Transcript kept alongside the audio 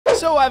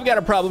So I've got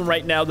a problem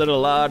right now that a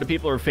lot of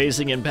people are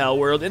facing in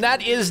Palworld, and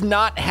that is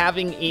not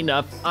having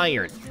enough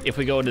iron. If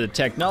we go into the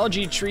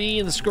technology tree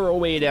and scroll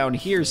way down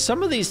here,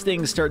 some of these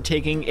things start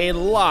taking a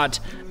lot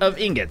of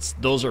ingots.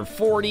 Those are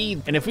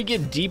 40, and if we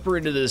get deeper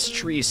into this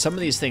tree, some of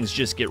these things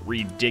just get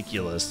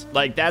ridiculous.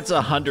 Like that's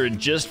 100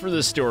 just for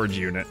the storage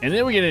unit. And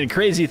then we get into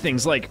crazy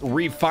things like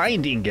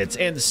refined ingots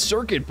and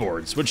circuit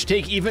boards, which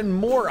take even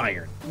more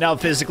iron. Now,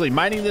 physically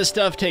mining this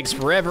stuff takes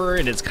forever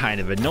and it's kind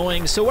of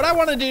annoying, so what I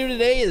want to do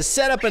today is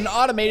set up an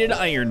automated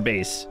iron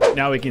base.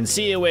 Now we can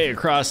see away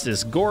across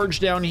this gorge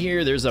down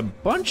here, there's a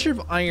bunch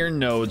of iron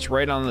nodes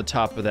right on the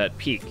top of that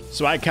peak.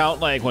 So I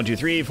count like 1, 2,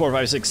 3, 4,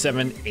 5, 6,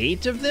 7,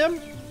 8 of them.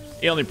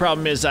 The only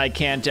problem is I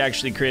can't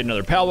actually create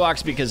another pal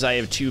box because I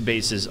have 2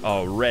 bases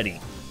already.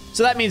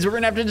 So that means we're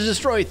gonna have to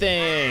destroy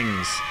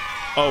things.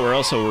 Oh, we're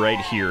also right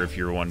here if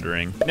you're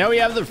wondering. Now we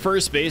have the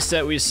first base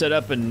that we set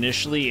up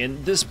initially,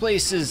 and this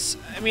place is,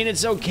 I mean,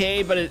 it's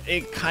okay, but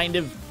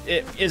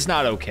it is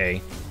not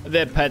okay.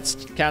 The pets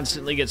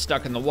constantly get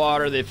stuck in the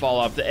water, they fall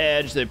off the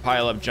edge, they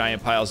pile up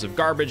giant piles of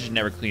garbage and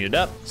never clean it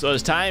up. So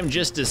it's time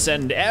just to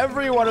send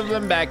every one of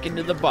them back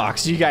into the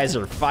box. You guys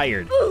are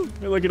fired.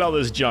 Look at all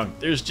this junk.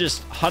 There's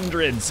just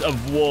hundreds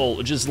of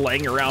wool just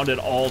laying around at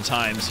all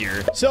times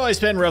here. So I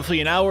spend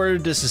roughly an hour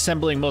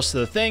disassembling most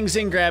of the things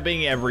and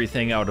grabbing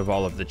everything out of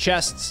all of the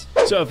chests.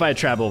 So if I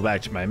travel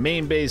back to my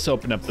main base,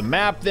 open up the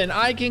map, then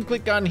I can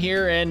click on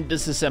here and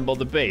disassemble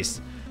the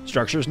base.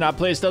 Structures not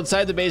placed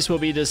outside the base will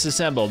be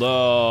disassembled.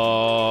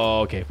 Oh,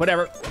 okay,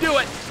 whatever, do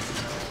it.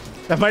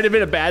 That might have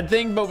been a bad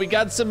thing, but we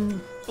got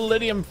some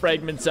palladium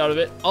fragments out of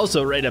it.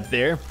 Also right up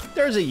there,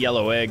 there's a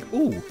yellow egg.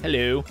 Ooh,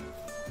 hello.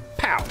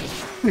 Pow.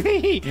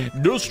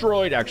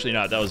 Destroyed. Actually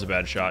not, that was a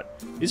bad shot.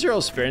 These are all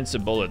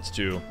expensive bullets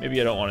too.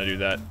 Maybe I don't want to do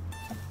that.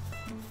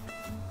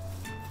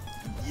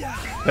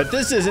 But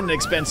this isn't an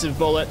expensive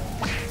bullet.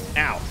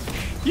 Ow.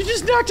 You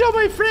just knocked out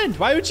my friend.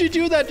 Why would you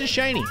do that to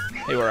Shiny?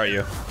 Hey, where are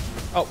you?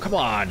 Oh, come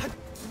on.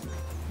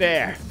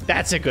 There,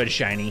 that's a good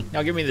shiny.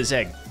 Now give me this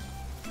egg.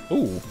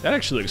 Ooh, that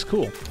actually looks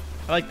cool.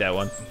 I like that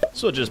one.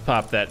 So we'll just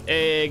pop that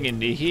egg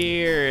into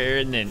here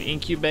and then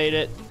incubate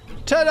it.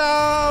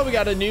 Ta-da! We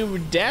got a new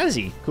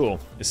Dazzy.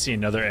 Cool. I see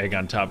another egg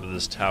on top of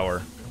this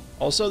tower.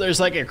 Also, there's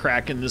like a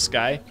crack in the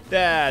sky.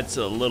 That's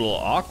a little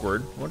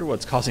awkward. I wonder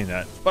what's causing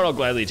that. But I'll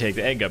gladly take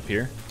the egg up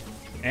here.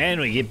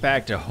 And we get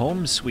back to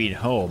home sweet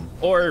home.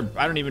 Or,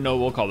 I don't even know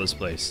what we'll call this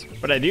place.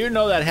 But I do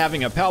know that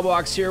having a pal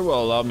box here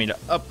will allow me to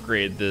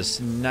upgrade this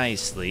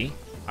nicely.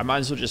 I might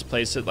as well just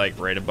place it like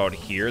right about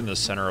here in the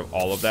center of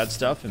all of that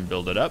stuff and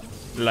build it up.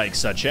 Like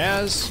such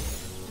as...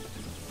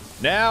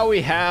 Now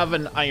we have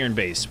an iron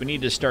base. We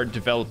need to start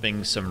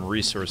developing some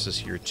resources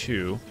here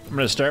too. I'm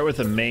gonna start with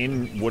a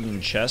main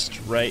wooden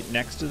chest right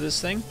next to this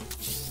thing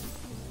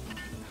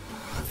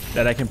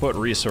that I can put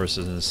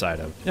resources inside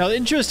of. Now, the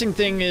interesting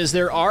thing is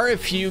there are a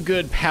few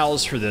good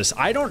pals for this.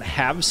 I don't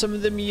have some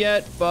of them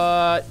yet,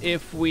 but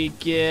if we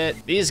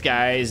get these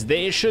guys,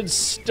 they should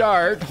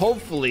start,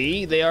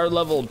 hopefully, they are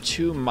level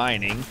 2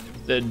 mining,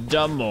 the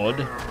dumb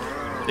mode.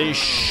 They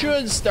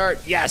should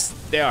start, yes,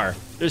 they are.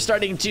 They're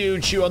starting to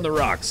chew on the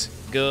rocks.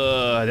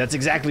 Good, that's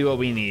exactly what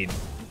we need.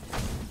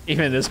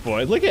 Even this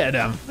boy, look at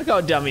him. Look how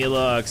dumb he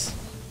looks.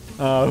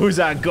 Oh, who's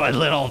a good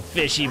little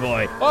fishy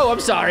boy? Oh, I'm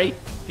sorry.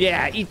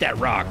 Yeah, eat that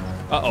rock.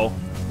 Uh-oh.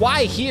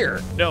 Why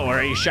here? Don't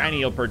worry,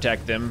 Shiny will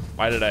protect them.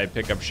 Why did I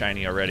pick up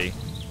Shiny already?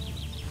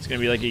 It's gonna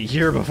be like a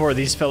year before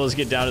these fellas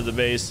get down to the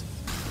base.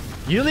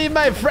 You leave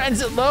my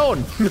friends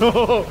alone.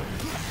 No.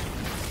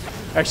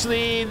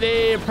 Actually,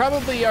 they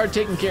probably are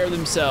taking care of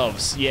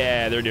themselves.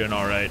 Yeah, they're doing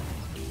all right.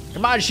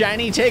 Come on,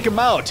 Shiny, take them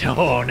out.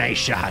 Oh, nice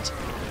shot.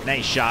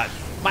 Nice shot.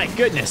 My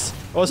goodness.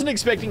 I wasn't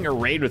expecting a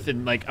raid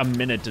within like a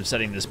minute of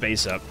setting this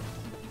base up.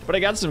 But I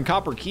got some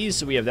copper keys,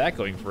 so we have that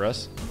going for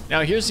us.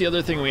 Now, here's the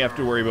other thing we have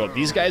to worry about.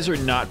 These guys are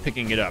not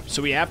picking it up,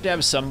 so we have to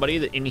have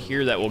somebody in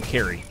here that will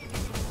carry.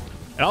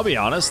 And I'll be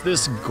honest,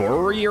 this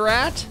gory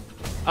rat,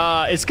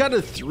 it's got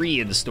a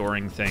 3 in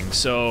storing thing,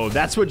 so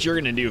that's what you're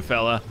gonna do,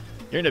 fella.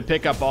 You're gonna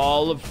pick up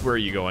all of, where are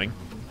you going?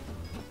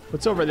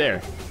 What's over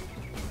there?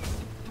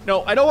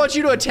 No, I don't want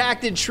you to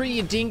attack the tree,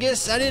 you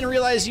dingus. I didn't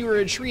realize you were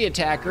a tree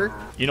attacker.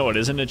 You know what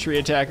isn't a tree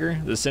attacker?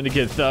 The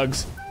Syndicate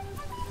thugs.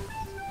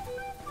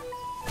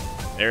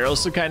 They're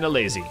also kind of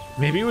lazy.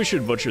 Maybe we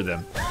should butcher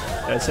them.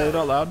 Did I say it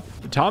out loud?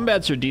 The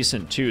Tombats are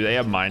decent too. They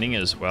have mining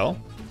as well.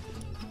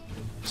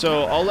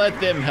 So I'll let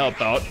them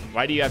help out.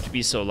 Why do you have to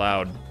be so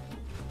loud?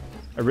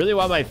 I really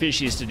want my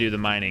fishies to do the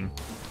mining.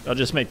 I'll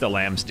just make the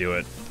lambs do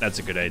it. That's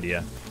a good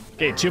idea.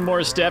 Okay, 2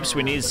 more steps.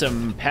 We need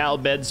some pal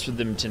beds for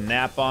them to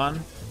nap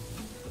on.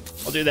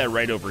 I'll do that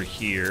right over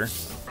here.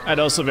 I'd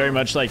also very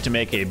much like to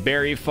make a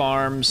berry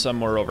farm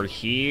somewhere over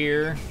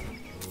here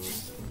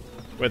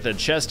with a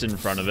chest in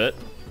front of it.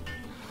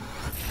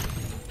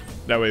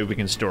 That way we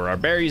can store our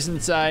berries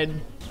inside,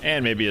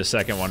 and maybe a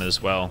second one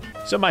as well.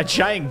 So my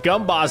giant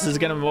gum boss is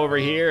gonna come over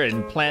here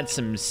and plant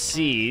some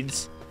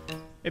seeds.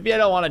 Maybe I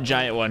don't want a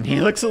giant one. He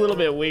looks a little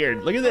bit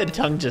weird. Look at that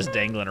tongue just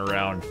dangling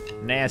around.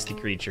 Nasty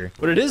creature.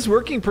 But it is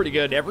working pretty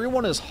good.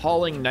 Everyone is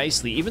hauling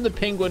nicely, even the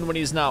penguin when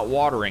he's not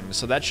watering.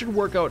 So that should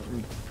work out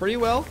pretty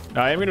well.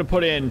 Now I am gonna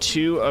put in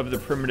 2 of the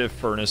primitive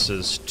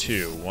furnaces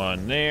too.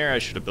 1 there. I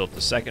should have built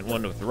the second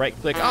one with the right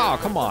click. Oh,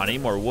 come on, I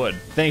need more wood.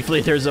 Thankfully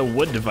there's a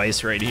wood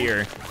device right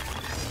here.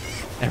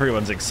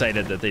 Everyone's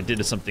excited that they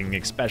did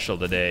something special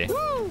today.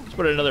 Let's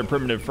put another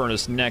primitive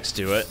furnace next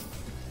to it.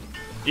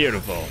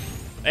 Beautiful.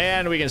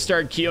 And we can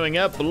start queuing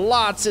up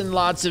lots and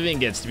lots of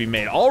ingots to be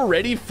made.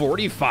 Already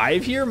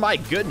 45 here? My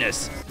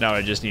goodness. Now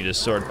I just need to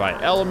sort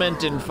by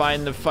element and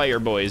find the fire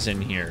boys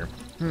in here.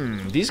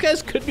 These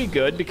guys could be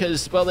good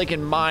because, well, they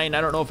can mine.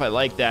 I don't know if I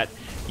like that.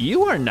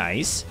 You are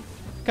nice.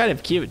 Kind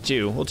of cute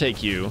too. We'll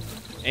take you.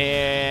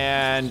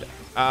 And,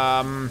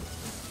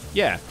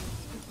 yeah.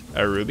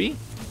 A ruby?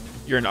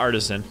 You're an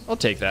artisan. I'll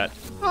take that.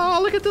 Oh,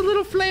 look at the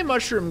little flame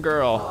mushroom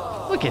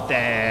girl. Look at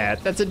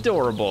that. That's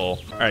adorable.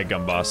 All right,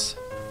 Gumboss.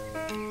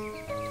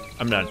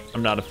 I'm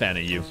not a fan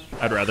of you.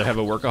 I'd rather have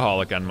a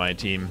workaholic on my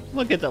team.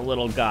 Look at the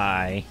little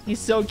guy. He's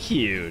so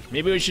cute.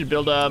 Maybe we should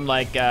build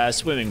like a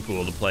swimming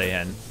pool to play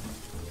in.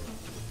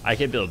 I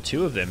could build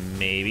 2 of them,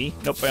 maybe.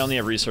 Nope, I only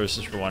have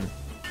resources for 1.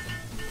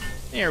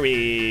 There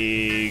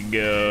we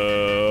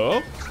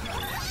go.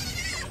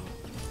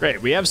 Great,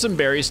 we have some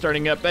berries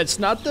starting up. It's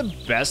not the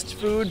best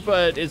food,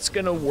 but it's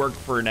gonna work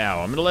for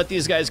now. I'm gonna let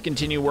these guys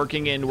continue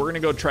working and we're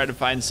gonna go try to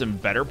find some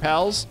better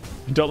pals.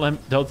 Don't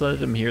let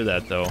them hear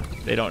that though.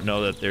 They don't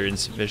know that they're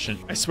insufficient.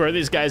 I swear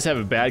these guys have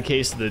a bad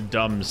case of the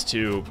dumbs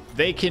too.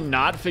 They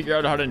cannot figure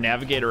out how to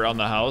navigate around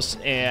the house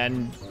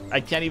and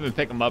I can't even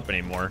pick them up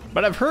anymore.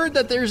 But I've heard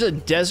that there's a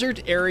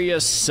desert area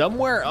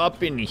somewhere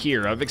up in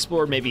here. I've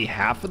explored maybe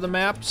half of the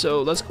map,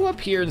 so let's go up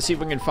here and see if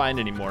we can find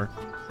any more.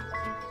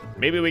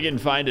 Maybe we can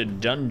find a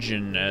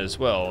dungeon as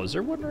well. Is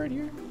there one right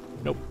here?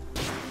 Nope.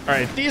 All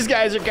right, these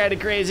guys are kind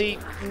of crazy.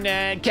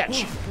 Nah,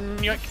 catch.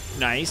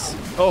 Nice.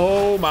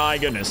 Oh my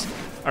goodness.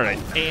 All right,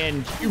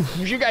 and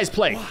you guys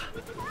play.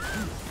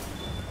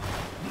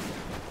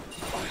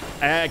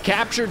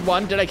 Captured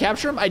one. Did I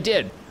capture him? I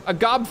did. A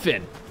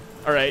gobfin.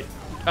 All right.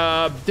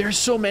 There's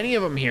so many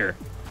of them here.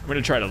 I'm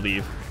gonna try to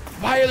leave.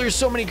 Why are there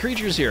so many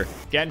creatures here?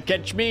 Can't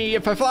catch me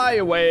if I fly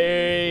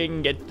away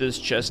and get this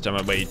chest on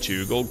my way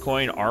to gold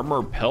coin,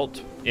 armor,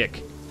 pelt,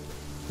 ick.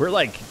 We're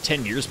like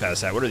 10 years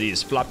past that. What are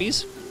these,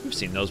 floppies? We've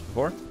seen those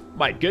before.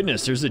 My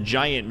goodness, there's a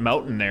giant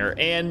mountain there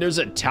and there's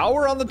a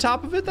tower on the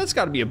top of it. That's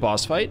gotta be a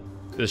boss fight.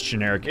 This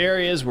generic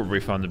area is where we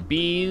found the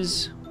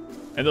bees.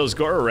 And those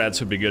Goro rats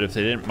would be good if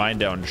they didn't mine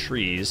down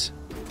trees.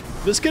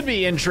 This could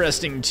be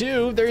interesting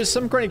too. There's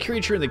some kind of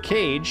creature in the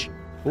cage.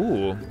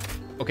 Ooh.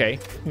 Okay,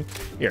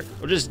 here,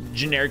 we'll just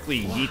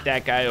generically yeet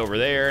that guy over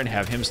there and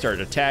have him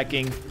start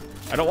attacking.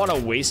 I don't want to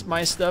waste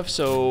my stuff,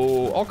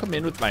 so I'll come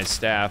in with my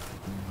staff.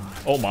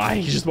 Oh my,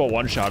 he just about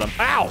one-shot him.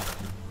 Ow!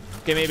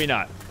 Okay, maybe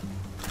not.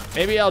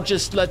 Maybe I'll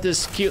just let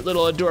this cute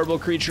little adorable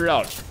creature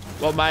out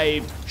while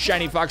my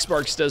shiny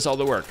Foxbarks does all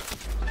the work.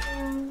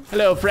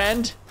 Hello,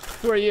 friend.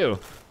 Who are you?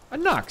 A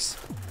Nox.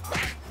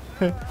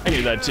 I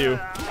knew that too.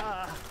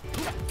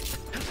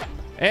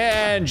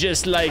 And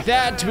just like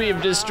that, we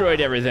have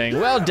destroyed everything.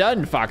 Well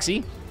done,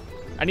 Foxy.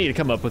 I need to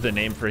come up with a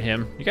name for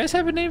him. You guys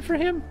have a name for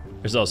him?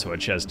 There's also a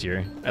chest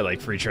here. I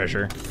like free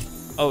treasure.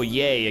 Oh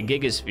yay, a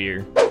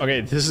gigasphere.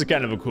 Okay, this is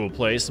kind of a cool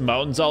place.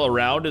 Mountains all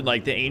around and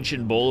like the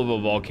ancient bowl of a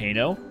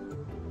volcano.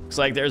 Looks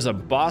like there's a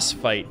boss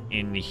fight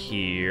in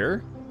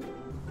here.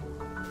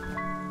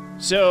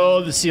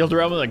 So the sealed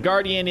realm of the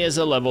Guardian is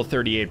a level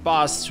 38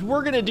 boss.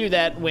 We're gonna do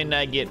that when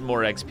I get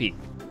more XP.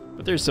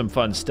 But there's some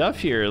fun stuff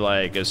here,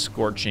 like a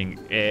scorching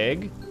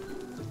egg.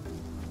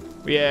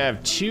 We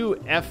have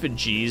 2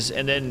 effigies,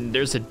 and then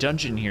there's a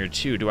dungeon here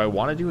too. Do I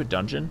want to do a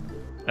dungeon?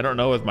 I don't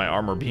know with my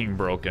armor being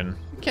broken.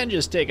 Can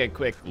just take a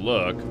quick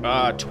look.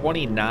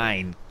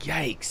 29,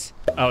 yikes.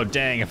 Oh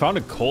dang, I found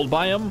a cold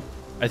biome.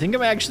 I think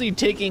I'm actually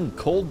taking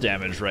cold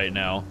damage right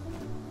now.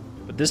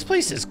 But this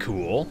place is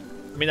cool.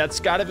 I mean, that's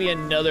gotta be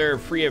another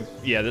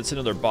yeah, that's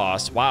another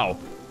boss. Wow,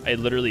 I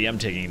literally am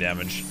taking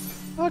damage.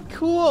 Oh,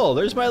 cool.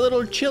 There's my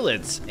little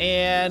chillets.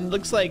 And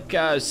looks like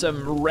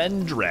some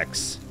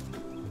Rendrex.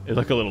 They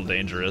look a little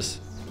dangerous.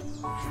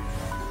 All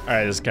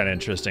right, this is kind of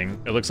interesting.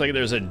 It looks like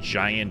there's a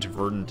giant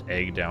verdant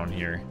egg down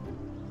here.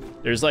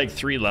 There's like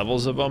 3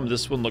 levels of them.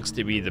 This one looks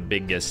to be the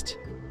biggest.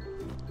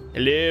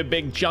 Hello,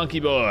 big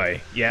chunky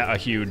boy. Yeah, a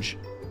huge.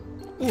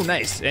 Ooh,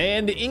 nice.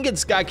 And the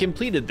ingots got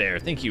completed there.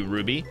 Thank you,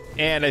 Ruby.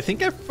 And I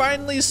think I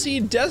finally see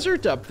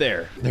desert up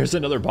there. There's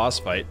another boss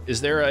fight. Is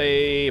there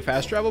a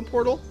fast travel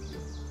portal?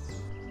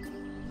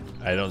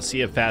 I don't see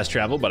a fast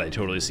travel, but I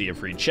totally see a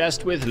free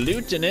chest with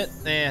loot in it.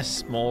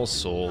 Small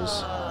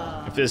souls.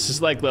 If this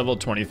is like level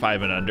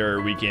 25 and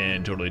under, we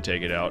can totally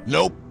take it out.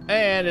 Nope.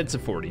 And it's a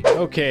 40.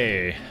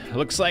 Okay,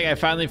 looks like I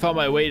finally found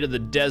my way to the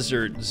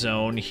desert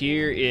zone.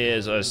 Here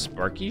is a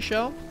Sparky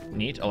shell.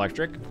 Neat,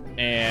 electric.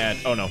 And,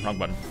 oh no, wrong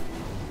button.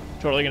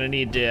 Totally gonna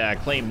need to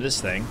claim this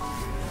thing.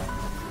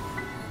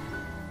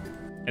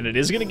 And it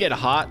is gonna get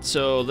hot,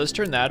 so let's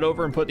turn that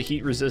over and put the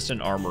heat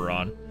resistant armor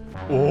on.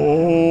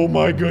 Oh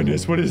my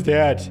goodness, what is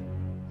that?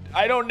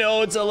 I don't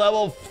know, it's a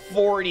level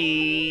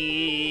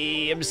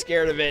 40. I'm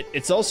scared of it.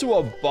 It's also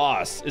a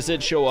boss. Does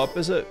it show up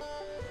as a...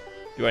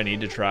 Do I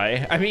need to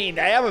try? I mean,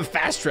 I have a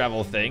fast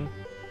travel thing.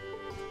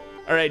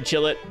 All right,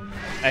 chill it.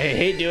 I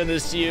hate doing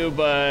this to you,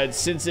 but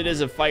since it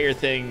is a fire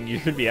thing, you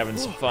could be having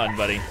some fun,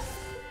 buddy.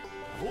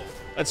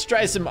 Let's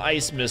try some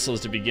ice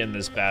missiles to begin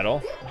this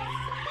battle.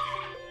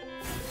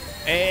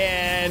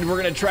 And we're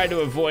gonna try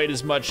to avoid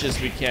as much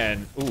as we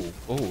can.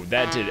 Ooh,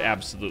 that did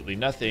absolutely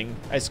nothing.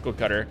 Icicle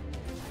cutter.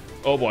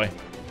 Oh boy.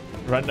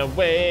 Run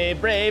away,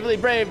 bravely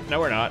brave. No,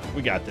 we're not.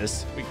 We got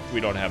this. We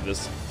don't have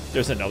this.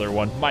 There's another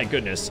one. My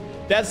goodness.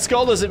 That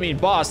skull doesn't mean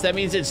boss. That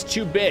means it's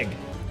too big.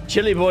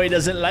 Chili Boy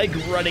doesn't like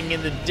running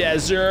in the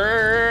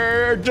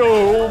desert.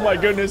 Oh my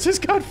goodness, it's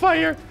got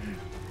fire.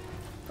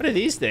 What are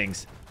these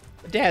things?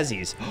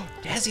 Dazzies. Oh,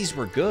 Dazzies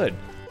were good.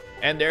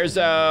 And there's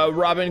a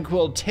Robin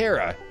Quill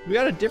Terra. We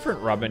got a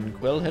different Robin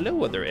Quill.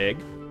 Hello, other egg.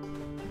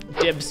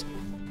 Dibs.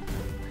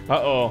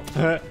 Uh-oh.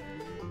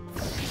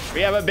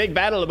 We have a big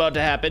battle about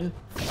to happen.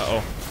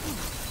 Uh-oh.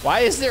 Why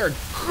is there a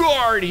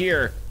guard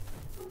here?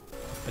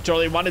 I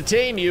totally want to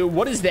tame you.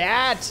 What is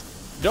that?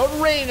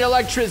 Don't rain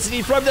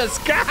electricity from the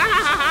sky!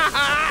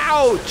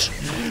 Ouch!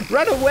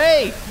 Run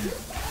away!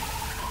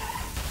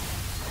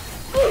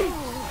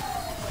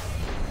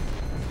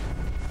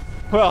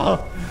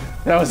 Well,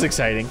 that was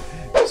exciting.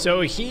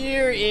 So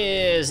here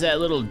is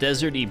that little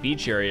deserty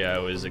beach area I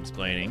was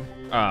explaining.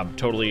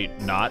 Totally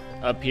not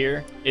up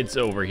here. It's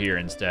over here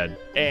instead.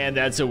 And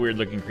that's a weird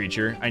looking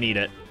creature. I need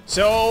it.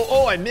 So,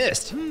 oh, I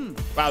missed.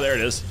 Wow, there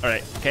it is. All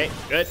right, okay,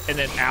 good. And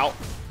then out.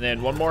 And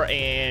then one more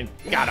and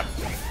got him.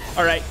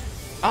 All right.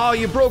 Oh,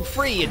 you broke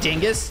free, you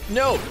dingus.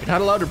 No, you're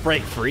not allowed to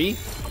break free.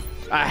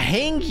 I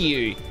hang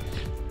you.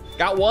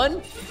 Got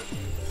one?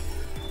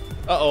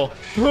 Uh-oh.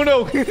 Oh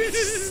no,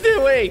 stay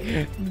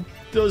away.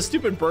 Those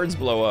stupid birds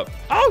blow up.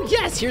 Oh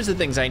yes, here's the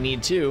things I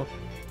need too.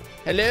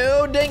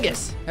 Hello,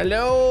 dingus.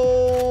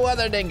 Hello,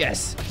 other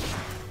dingus.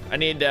 I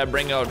need to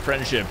bring out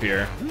friendship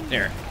here.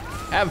 Here,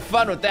 have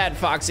fun with that,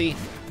 Foxy.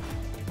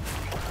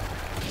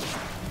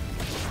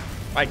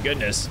 My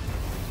goodness.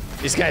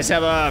 These guys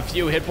have a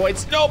few hit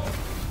points. Nope.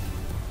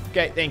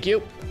 Okay, thank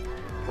you.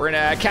 We're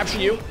gonna capture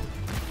you.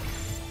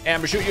 And I'm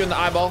gonna shoot you in the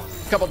eyeball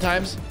a couple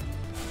times.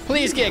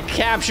 Please get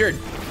captured.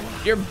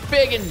 You're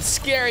big and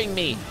scaring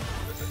me.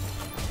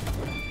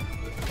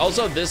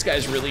 Also, this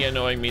guy's really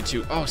annoying me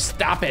too. Oh,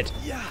 stop it.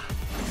 Yeah.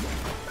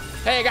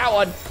 Hey, I got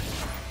one.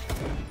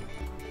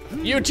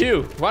 You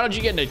too. Why don't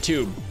you get in a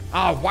tube?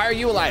 Oh, why are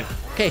you alive?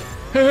 Okay.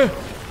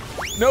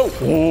 No.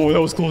 Oh,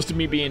 that was close to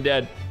me being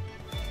dead.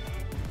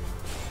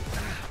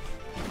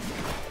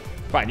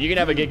 Fine, you can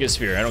have a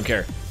Gigasphere, I don't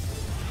care.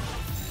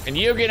 And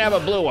you can have a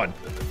blue one.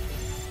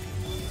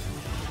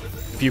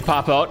 If you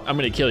pop out, I'm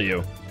gonna kill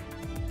you.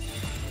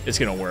 It's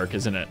gonna work,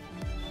 isn't it?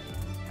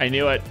 I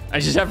knew it.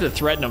 I just have to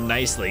threaten him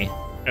nicely.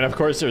 And of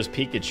course there's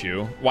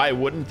Pikachu. Why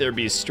wouldn't there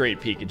be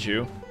straight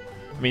Pikachu?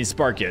 I mean,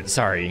 Sparkit,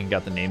 sorry, you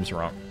got the names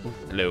wrong. Ooh,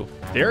 hello.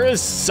 There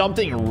is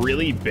something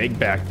really big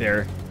back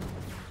there.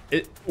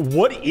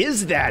 What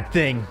is that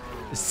thing?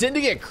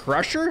 Syndicate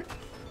Crusher?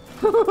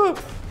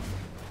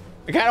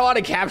 I kind of want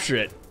to capture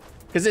it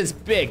because it's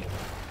big.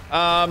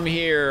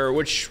 Here,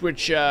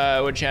 which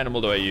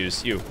animal do I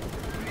use? You.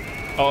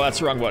 Oh, that's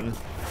the wrong button.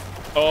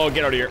 Oh,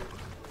 get out of here.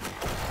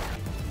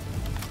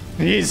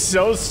 He's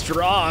so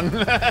strong.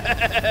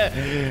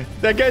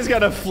 That guy's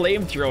got a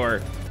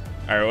flamethrower. All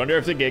right, I wonder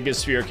if the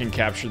Gigasphere can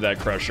capture that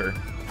Crusher.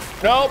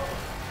 Nope.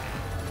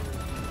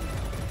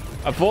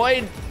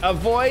 Avoid,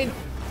 avoid.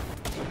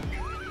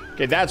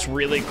 Okay, that's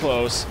really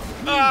close.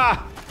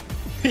 Ah!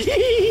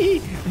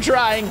 I'm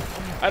trying.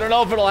 I don't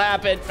know if it'll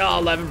happen.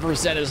 Oh,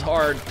 11% is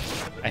hard.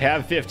 I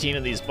have 15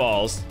 of these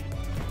balls.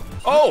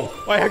 Oh,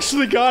 I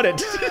actually got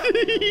it.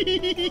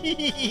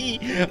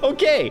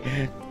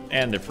 Okay.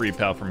 And the free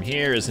pal from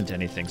here isn't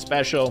anything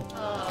special,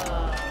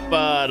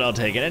 but I'll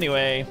take it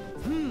anyway.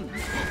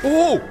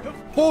 Oh,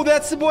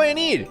 that's the boy I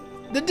need.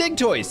 The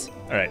Digtoise.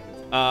 All right,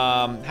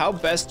 how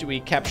best do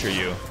we capture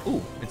you?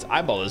 Ooh, its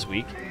eyeball is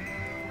weak.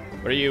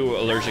 What are you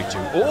allergic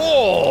to?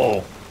 Oh,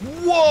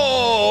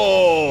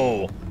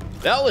 whoa.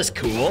 That was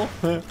cool.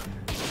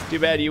 Too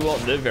bad you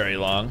won't live very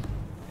long.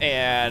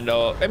 And,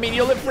 I mean,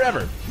 you'll live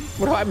forever.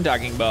 What am I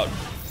talking about?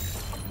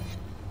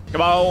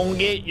 Come on,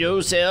 get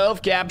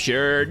yourself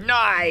captured.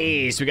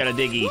 Nice, we got a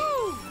Diggy.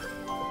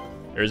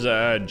 There's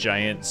a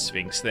giant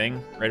Sphinx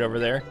thing right over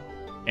there.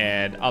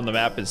 And on the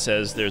map, it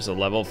says there's a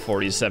level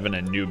 47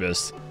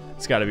 Anubis.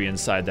 It's gotta be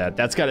inside that.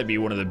 That's gotta be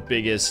one of the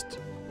biggest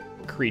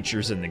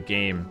creatures in the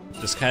game.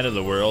 This kind of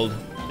the world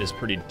is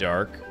pretty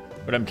dark,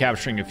 but I'm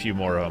capturing a few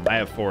more of them. I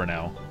have 4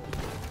 now.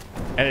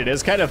 And it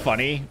is kind of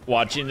funny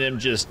watching them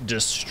just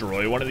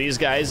destroy one of these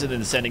guys and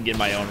then sending in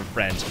my own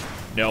friend.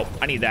 Nope,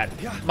 I need that.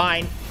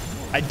 Mine.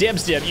 I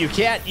dibs him. You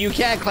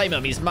can't claim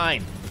him. He's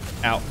mine.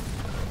 Ow.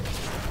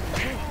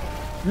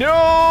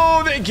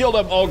 No, they killed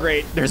him. Oh,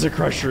 great. There's a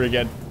Crusher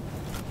again.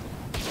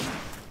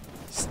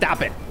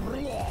 Stop it.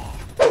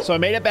 So I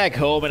made it back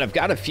home, and I've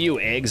got a few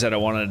eggs that I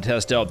wanted to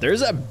test out.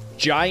 There's a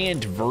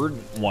giant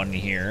verdant one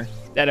here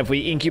that if we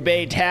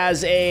incubate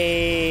has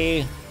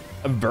a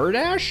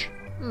verdash?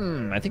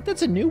 I think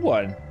that's a new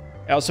one.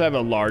 I also have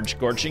a large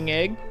scorching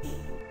egg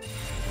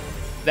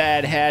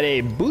that had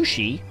a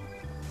bushy,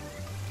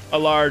 a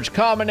large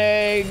common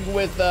egg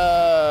with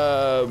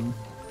a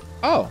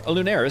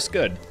lunaris,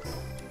 good.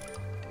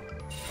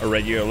 A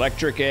regular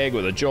electric egg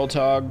with a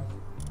joltog,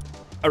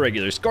 a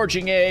regular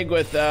scorching egg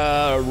with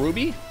a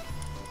ruby,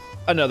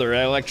 another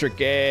electric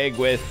egg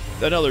with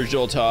another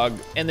joltog,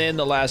 and then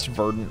the last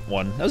verdant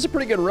one. That was a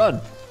pretty good run.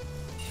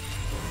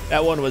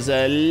 That one was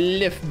a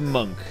lift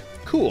monk.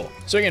 Cool.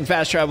 So we can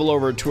fast travel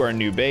over to our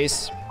new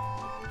base.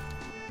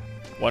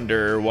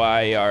 Wonder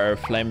why our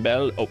flame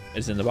bell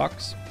is in the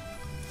box.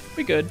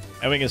 We good.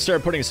 And we can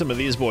start putting some of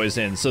these boys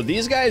in. So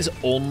these guys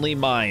only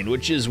mine,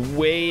 which is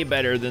way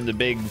better than the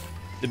big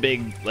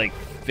like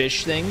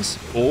fish things.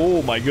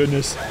 Oh my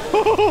goodness.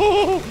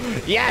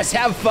 Yes,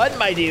 have fun,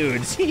 my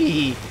dudes.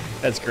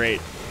 That's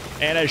great.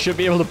 And I should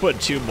be able to put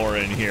 2 more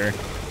in here.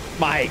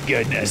 My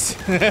goodness.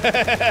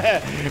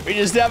 We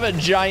just have a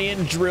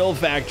giant drill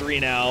factory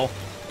now.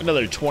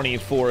 Another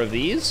 24 of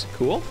these.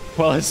 Cool.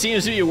 Well, it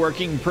seems to be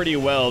working pretty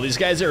well. These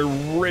guys are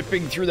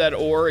ripping through that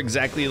ore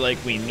exactly like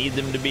we need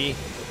them to be.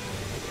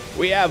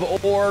 We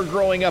have ore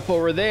growing up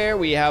over there.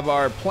 We have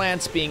our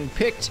plants being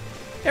picked.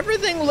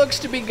 Everything looks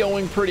to be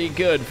going pretty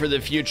good for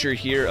the future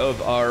here of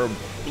our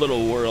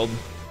little world.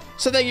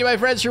 So thank you, my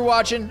friends, for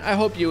watching. I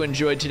hope you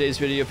enjoyed today's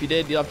video. If you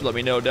did, you'll have to let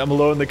me know down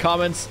below in the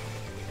comments.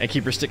 And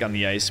keep your stick on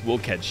the ice. We'll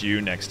catch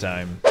you next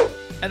time.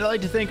 And I'd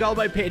like to thank all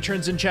my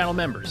patrons and channel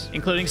members,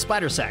 including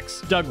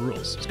Splattersax, Doug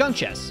Rules, Skunk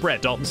Chess,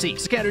 Brett, Dalton C,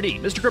 Scanner D,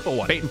 Mr. Cripple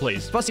One, Bait and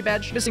Please, Fussy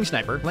Badge, Missing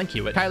Sniper, Blank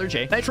Hewitt, Tyler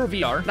J, Nitro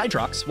VR,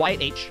 Nitrox,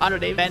 Wyatt H, Otto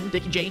Dave, Ben,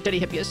 Dickie J, Teddy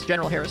Hippias,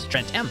 General Harris,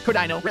 Trent M,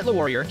 Codino, Ritla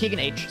Warrior, Keegan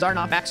H,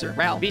 Zarnoff, Maxer,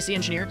 Ral, BC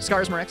Engineer,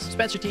 Scars Morex,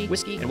 Spencer T,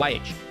 Whiskey, and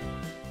YH.